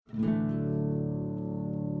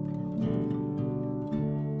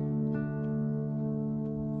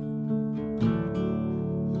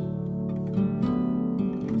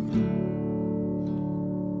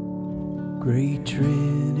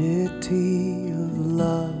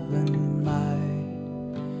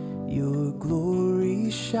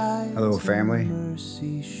Hello, family.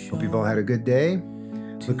 Hope you've all had a good day.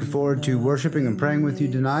 Looking forward to worshiping and praying with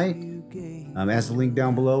you tonight. As the link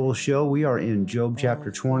down below will show, we are in Job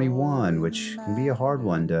chapter 21, which can be a hard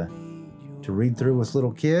one to read through with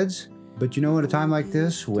little kids. But you know, at a time like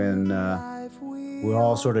this, when we're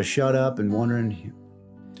all sort of shut up and wondering,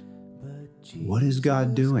 what is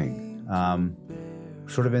God doing?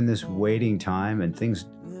 Sort of in this waiting time, and things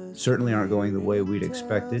certainly aren't going the way we'd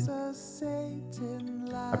expected.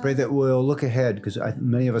 I pray that we'll look ahead, because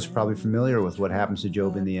many of us are probably familiar with what happens to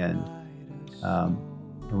Job in the end.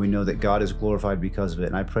 And we know that God is glorified because of it.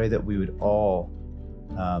 And I pray that we would all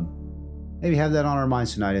maybe have that on our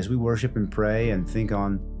minds tonight as we worship and pray and think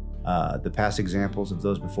on the past examples of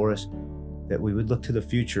those before us, that we would look to the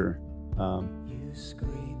future,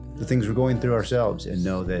 the things we're going through ourselves, and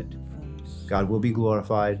know that God will be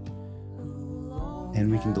glorified and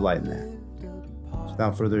we can delight in that. So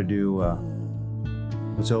without further ado,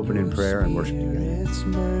 let's open in prayer and worship together. It's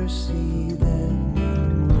mercy that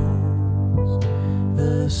knows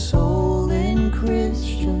the soul in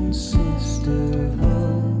Christian sisterhood.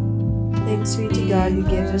 Thanks be to God who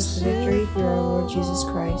gives us the victory through our Lord Jesus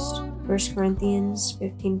Christ. 1 Corinthians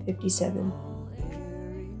 15:57.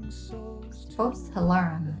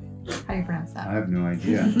 Halaran. How do you pronounce I that? have no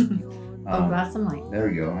idea. Oh, gladsome light. There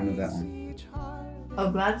we go. I know that one.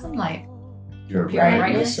 Oh, gladsome light. Your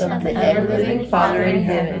Brightness of the ever-living Father in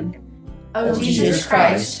heaven. O Jesus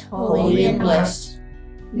Christ, holy and blessed,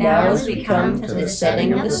 now as we come to the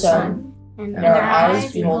setting of the sun, and our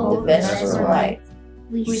eyes behold the vesper light,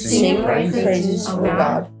 we sing praises, O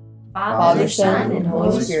God, Father, Son, and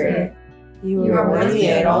Holy Spirit. You are worthy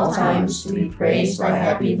at all times to be praised by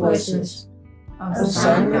happy voices. O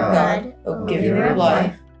Son of God, O Giver of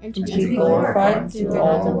life, and to be glorified through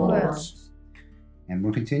all the worlds. And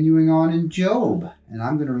we're continuing on in Job. And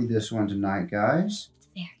I'm going to read this one tonight, guys.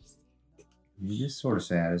 It's just sort of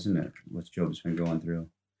sad, isn't it? What Job's been going through.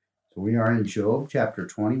 So we are in Job chapter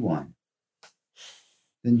 21.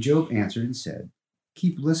 Then Job answered and said,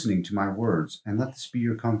 "Keep listening to my words, and let this be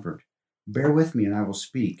your comfort. Bear with me, and I will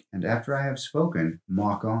speak, and after I have spoken,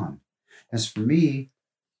 mock on. As for me,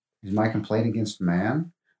 is my complaint against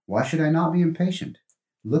man? Why should I not be impatient?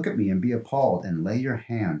 Look at me and be appalled, and lay your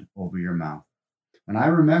hand over your mouth. When I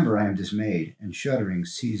remember, I am dismayed, and shuddering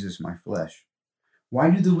seizes my flesh.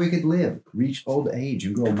 Why do the wicked live, reach old age,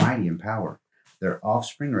 and grow mighty in power? Their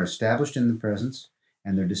offspring are established in the presence,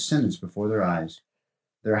 and their descendants before their eyes.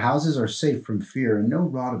 Their houses are safe from fear, and no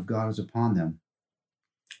rod of God is upon them.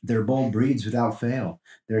 Their bull breeds without fail,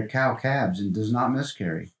 their cow calves and does not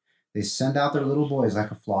miscarry. They send out their little boys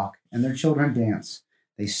like a flock, and their children dance.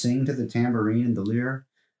 They sing to the tambourine and the lyre.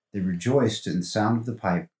 They rejoice in the sound of the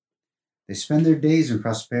pipe. They spend their days in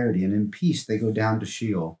prosperity, and in peace they go down to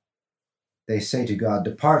Sheol. They say to God,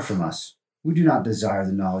 'Depart from us. We do not desire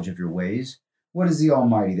the knowledge of your ways. What is the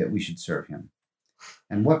Almighty that we should serve him?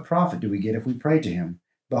 And what profit do we get if we pray to him?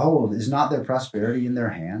 Behold, is not their prosperity in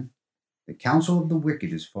their hand? The counsel of the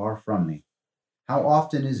wicked is far from me. How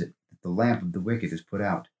often is it that the lamp of the wicked is put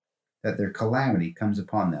out, that their calamity comes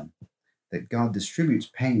upon them, that God distributes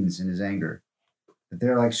pains in his anger, that they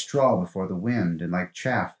are like straw before the wind, and like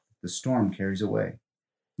chaff the storm carries away.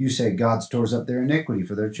 You say, God stores up their iniquity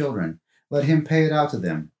for their children. Let him pay it out to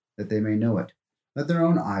them, that they may know it. Let their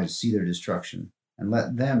own eyes see their destruction, and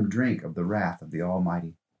let them drink of the wrath of the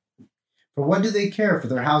Almighty. For what do they care for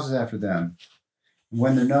their houses after them,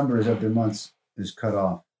 when the numbers of their months is cut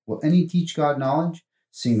off? Will any teach God knowledge,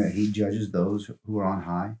 seeing that he judges those who are on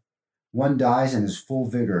high? One dies in his full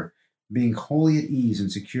vigor, being wholly at ease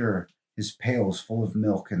and secure, his pails full of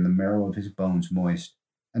milk and the marrow of his bones moist.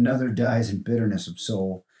 Another dies in bitterness of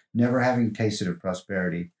soul, never having tasted of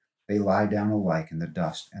prosperity. They lie down alike in the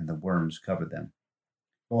dust, and the worms cover them.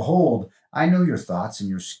 Behold, I know your thoughts and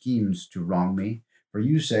your schemes to wrong me. For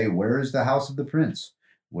you say, where is the house of the prince?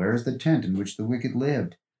 Where is the tent in which the wicked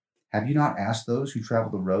lived? Have you not asked those who travel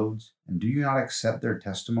the roads? And do you not accept their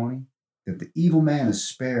testimony? That the evil man is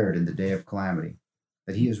spared in the day of calamity,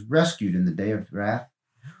 that he is rescued in the day of wrath?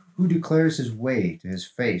 Who declares his way to his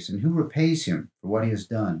face, and who repays him for what he has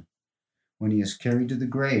done? When he is carried to the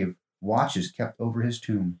grave, watch is kept over his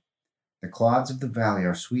tomb. The clods of the valley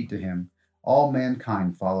are sweet to him. All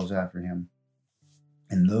mankind follows after him,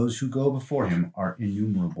 and those who go before him are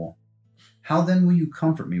innumerable. How then will you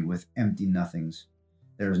comfort me with empty nothings?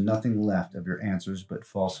 There is nothing left of your answers but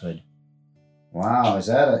falsehood. Wow, is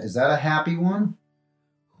that a happy one?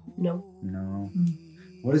 No.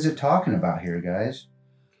 What is it talking about here, guys?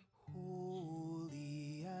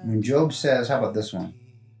 When Job says, how about this one?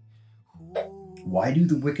 Why do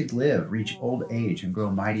the wicked live, reach old age, and grow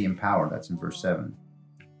mighty in power? That's in verse 7.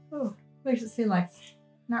 Makes it seem like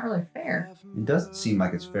not really fair. It doesn't seem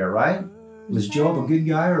like it's fair, right? Was Job a good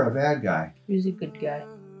guy or a bad guy? He was a good guy.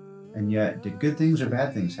 And yet, did good things or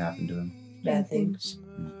bad things happen to him? Bad things.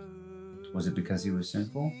 Was it because he was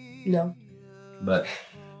sinful? No. But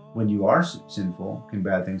when you are sinful, can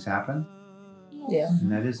bad things happen? Yeah.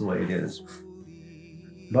 And that is the way it is.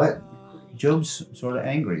 But Job's sort of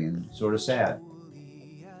angry and sort of sad.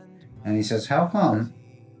 And he says, how come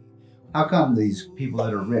these people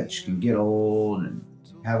that are rich can get old and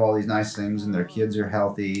have all these nice things and their kids are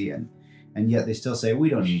healthy and yet they still say, we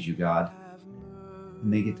don't need you, God.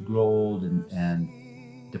 And they get to grow old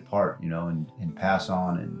and depart, and pass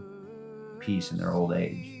on in peace in their old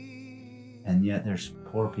age. And yet there's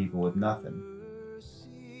poor people with nothing.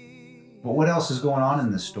 But what else is going on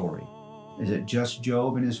in this story? Is it just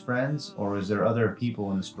Job and his friends, or is there other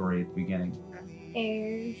people in the story at the beginning?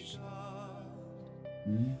 Heirs.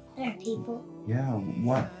 They're people. Yeah,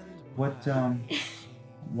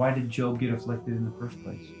 why did Job get afflicted in the first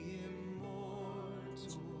place?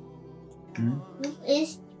 Who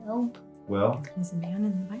is Job? Well, He's a man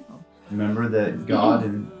in the Bible. remember that God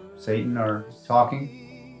and Satan are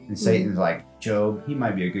talking? And Satan's like, Job, he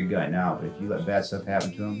might be a good guy now, but if you let bad stuff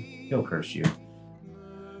happen to him, he'll curse you.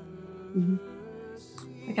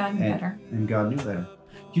 But God knew better. And God knew better.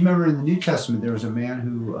 Do you remember in the New Testament, there was a man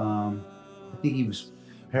who, I think he was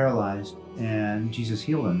paralyzed, and Jesus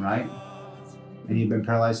healed him, right? And he'd been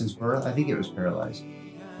paralyzed since birth. I think it was paralyzed.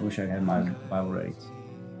 I wish I had my Bible ready.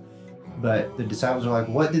 But the disciples were like,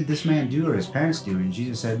 what did this man do or his parents do? And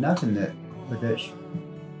Jesus said, nothing, but that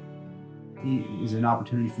he is an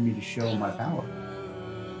opportunity for me to show my power.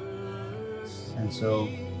 And so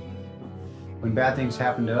when bad things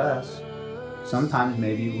happen to us, sometimes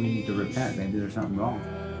maybe we need to repent. Maybe there's something wrong.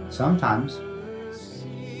 Sometimes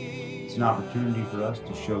it's an opportunity for us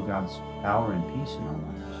to show God's power and peace in our lives.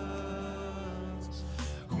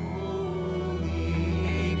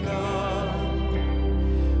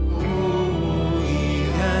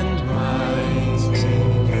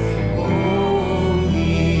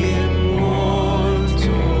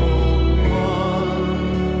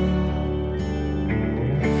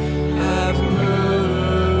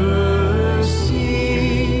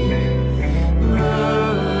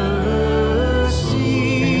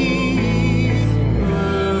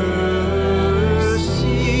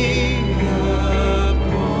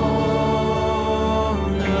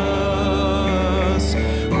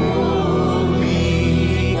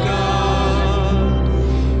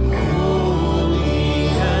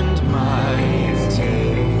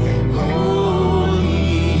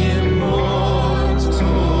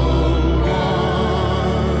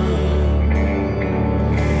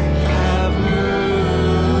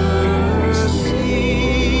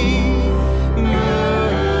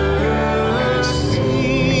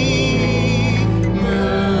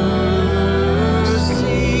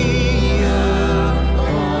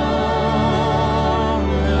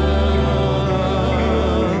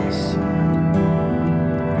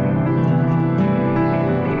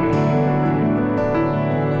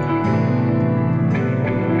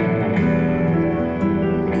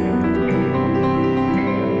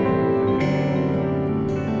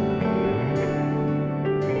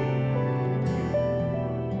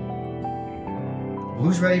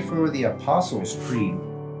 Who's ready for the Apostles' Creed?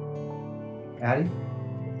 Addie?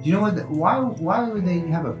 Do you know why would they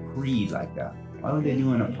have a creed like that? Why would they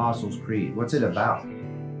do an Apostles' Creed? What's it about?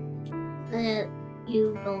 That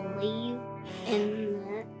you believe in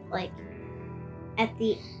that, like,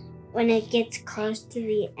 when it gets close to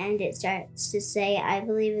the end, it starts to say, I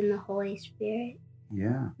believe in the Holy Spirit.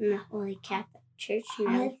 Yeah. And the Holy Catholic Church and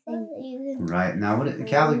everything. Right. Now,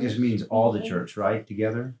 Catholic just means all the church, right?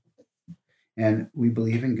 Together. And we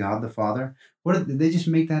believe in God the Father. Did they just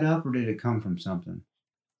make that up, or did it come from something?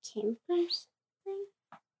 Came from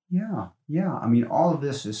something? Yeah. I mean, all of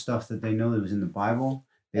this is stuff that they know that was in the Bible.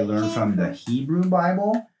 They learned from the Hebrew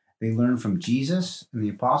Bible. They learned from Jesus and the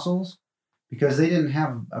apostles, because they didn't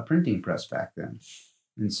have a printing press back then.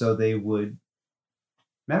 And so they would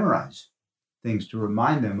memorize things to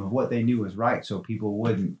remind them of what they knew was right, so people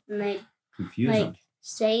wouldn't confuse them.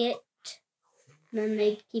 Say it, then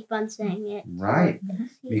they keep on saying it. Right.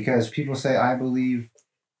 Because people say, I believe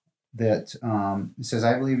that, it says,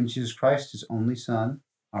 I believe in Jesus Christ, his only Son,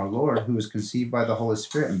 our Lord, who was conceived by the Holy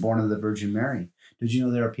Spirit and born of the Virgin Mary. Did you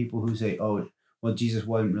know there are people who say, oh, well, Jesus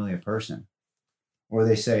wasn't really a person? Or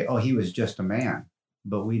they say, oh, he was just a man.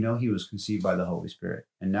 But we know he was conceived by the Holy Spirit.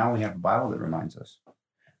 And now we have a Bible that reminds us.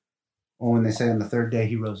 Or when they say on the third day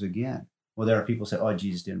he rose again. Well, there are people who say, oh,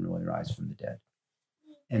 Jesus didn't really rise from the dead.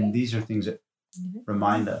 And these are things that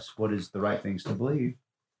remind us what is the right things to believe.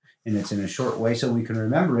 And it's in a short way so we can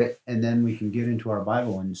remember it, and then we can get into our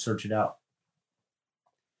Bible and search it out.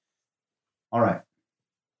 All right.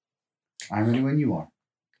 I'm ready when you are.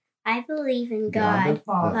 I believe in God God, the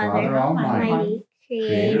Father Almighty, Almighty,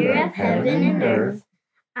 creator of heaven and earth.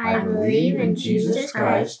 I believe in Jesus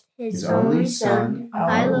Christ, his only Son,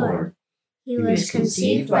 our Lord. He was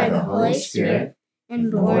conceived by the Holy Spirit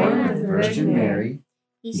and born of the Virgin Mary.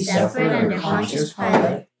 He suffered under Pontius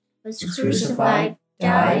Pilate, was crucified,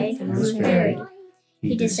 died, and was buried.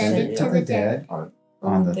 He descended to the dead.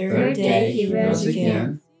 On the third day he rose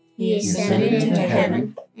again. He ascended into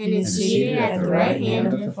heaven and is seated at the right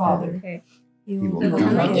hand of the Father. He will He will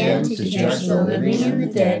come again to judge the living and the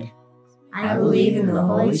dead. I believe in the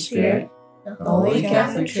Holy Spirit, the Holy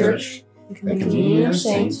Catholic Church, the communion of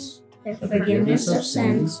saints, the forgiveness of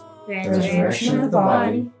sins, the resurrection of the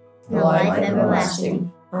body, and the life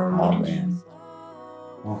everlasting. Amen.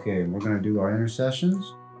 Okay, we're going to do our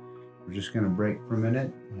intercessions. We're just going to break for a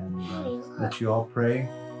minute and let you all pray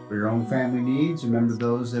for your own family needs. Remember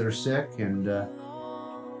those that are sick and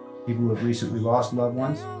people who have recently lost loved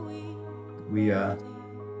ones. We're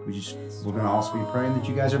going to also be praying that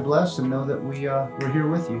you guys are blessed and know that we're here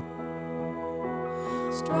with you.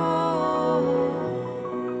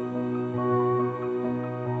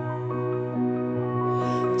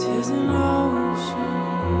 Tis an ocean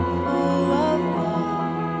full of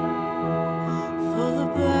love, full of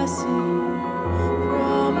blessing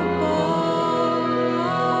from above.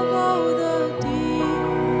 Oh, the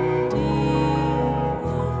deep, deep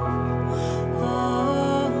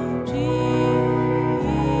love of Jesus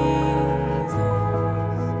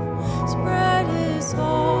spread his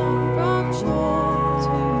song from shore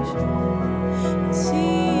to shore and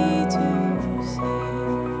sea to sea.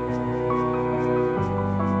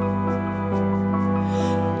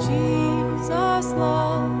 Jesus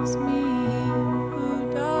loves me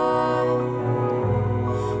who died.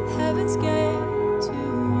 Heaven's gate to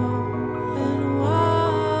open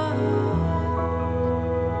wide.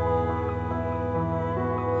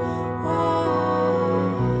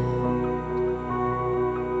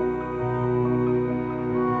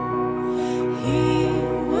 He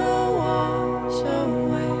will wash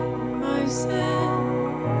away my sin.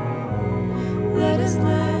 Let his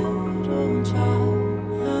little child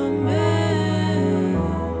come in.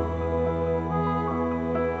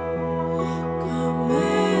 Come in.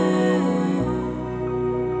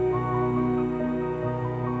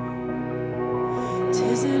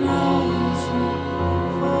 'Tis an ocean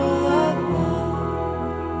full of love,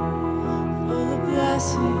 full of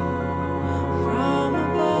blessing from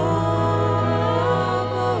above.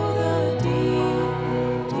 Oh, the deep,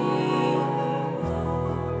 deep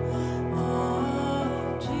love of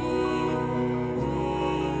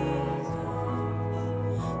Jesus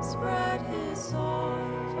spread his song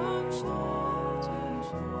from shore to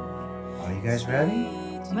shore. Are you guys ready?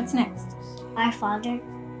 What's next? Our Father,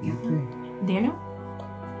 Okay. Daniel?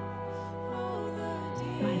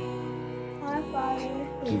 our Father,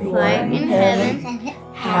 Who who art in heaven,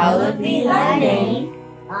 Hallowed be thy name.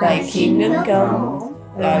 Thy kingdom come,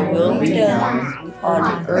 thy will be done,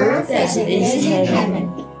 on earth as it is in heaven.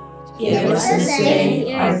 Give us this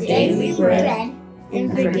day our daily bread,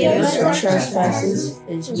 and forgive us our trespasses,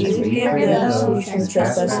 as we forgive those who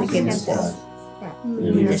trespass against us.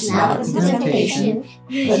 Lead us not into temptation,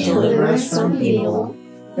 but deliver us from evil.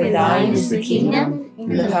 For thine is the kingdom,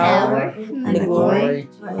 and the power, and the glory,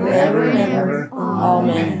 forever and ever.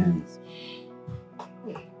 Amen.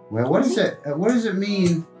 Well, what does it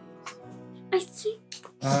mean I see.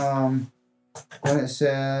 when it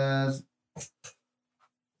says,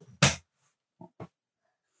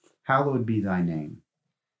 hallowed be thy name?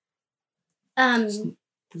 His name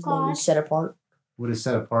is set apart. What does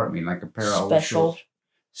set apart mean? Like a pair of Special. shorts?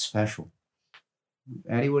 Special.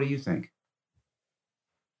 Addie, what do you think?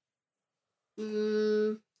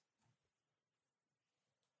 Hmm?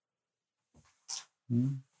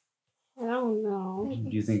 I don't know. Do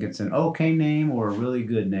you think it's an okay name or a really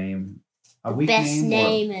good name? A weak Best name?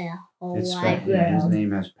 name in the whole It's wide yeah, his world.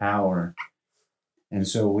 name has power. And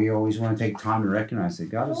so we always want to take time to recognize that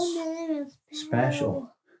God is name is special.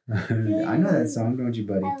 I know that song, don't you,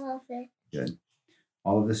 buddy? I love it. Good.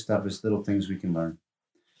 All of this stuff is little things we can learn.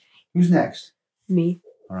 Who's next? Me.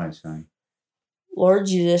 All right, Sonny. Lord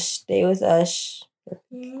Jesus, stay with us,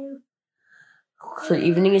 for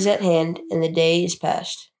evening is at hand, and the day is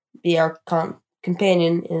past. Be our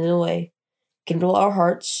companion in the way. Kindle our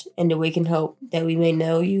hearts and awaken hope, that we may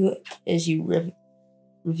know you as you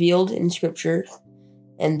revealed in Scripture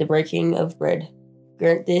and the breaking of bread.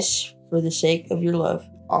 Grant this for the sake of your love.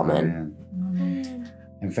 Amen. Amen.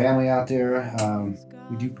 And family out there,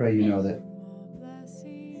 we do pray you know that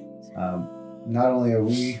not only are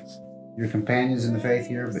we your companions in the faith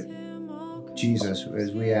here, but Jesus,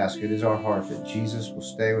 as we ask, it is our heart that Jesus will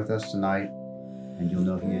stay with us tonight and you'll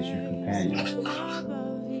know he is your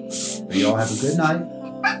companion. So you all have a good night.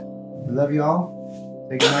 We love you all.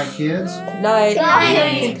 Say good night, kids. Night.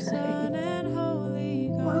 Night.